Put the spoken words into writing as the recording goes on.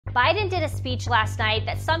Biden did a speech last night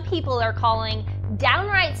that some people are calling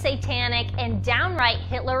downright satanic and downright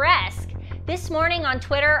Hitler-esque. This morning on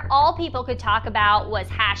Twitter, all people could talk about was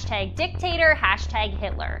 #dictator,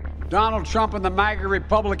 #Hitler. Donald Trump and the MAGA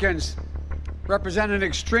Republicans represent an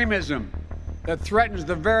extremism that threatens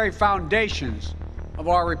the very foundations of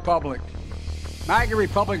our republic. MAGA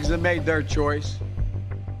Republicans have made their choice.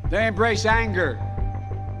 They embrace anger.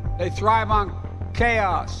 They thrive on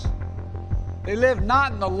chaos. They live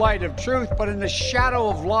not in the light of truth, but in the shadow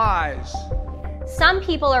of lies. Some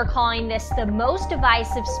people are calling this the most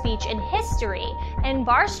divisive speech in history, and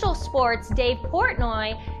Barstool Sports' Dave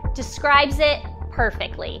Portnoy describes it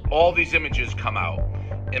perfectly. All these images come out,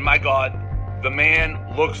 and my God, the man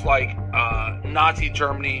looks like Nazi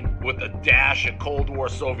Germany with a dash of Cold War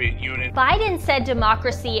Soviet Union. Biden said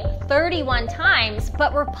democracy 31 times,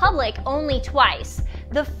 but republic only twice.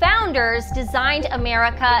 The founders designed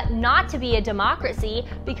America not to be a democracy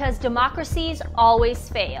because democracies always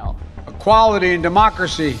fail. Equality and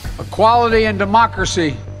democracy. Equality and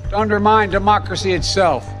democracy. To undermine democracy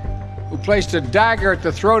itself. Who placed a dagger at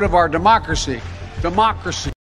the throat of our democracy. Democracy.